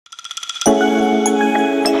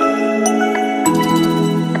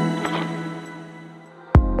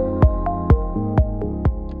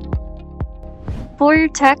For your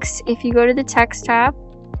text, if you go to the text tab,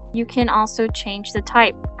 you can also change the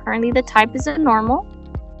type. Currently the type is a normal.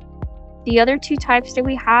 The other two types that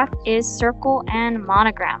we have is circle and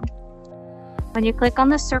monogram. When you click on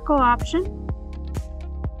the circle option,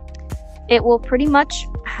 it will pretty much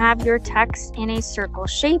have your text in a circle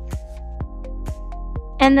shape.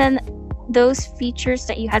 And then those features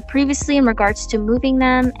that you had previously in regards to moving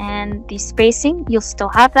them and the spacing, you'll still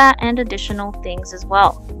have that, and additional things as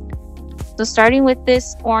well. So starting with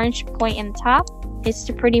this orange point in the top, is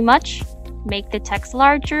to pretty much make the text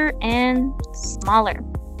larger and smaller.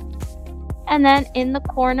 And then in the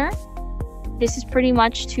corner, this is pretty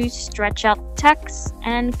much to stretch out the text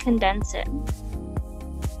and condense it.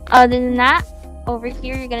 Other than that, over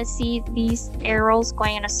here you're going to see these arrows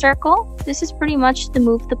going in a circle. This is pretty much to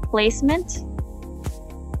move the placement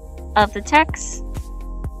of the text.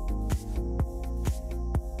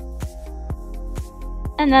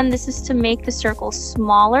 And then this is to make the circle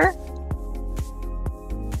smaller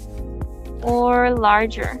or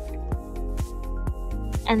larger.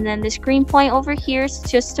 And then this green point over here is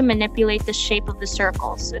just to manipulate the shape of the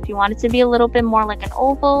circle. So if you want it to be a little bit more like an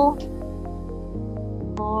oval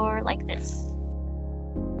or like this.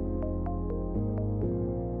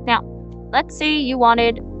 Now, let's say you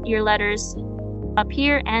wanted your letters up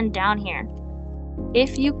here and down here.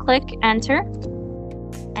 If you click enter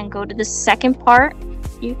and go to the second part,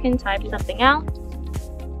 you can type something out.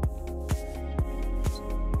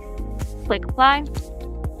 Click apply.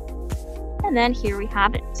 And then here we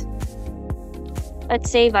have it.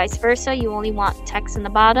 Let's say vice versa, you only want text in the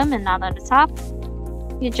bottom and not on the top.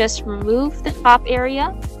 You just remove the top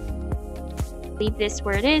area, leave this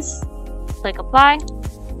where it is, click apply,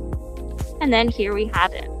 and then here we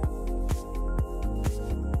have it.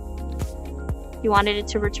 If you wanted it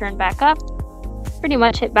to return back up, pretty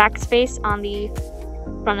much hit backspace on the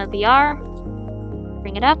front of the R,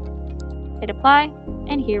 bring it up, hit apply,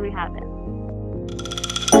 and here we have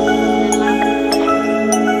it.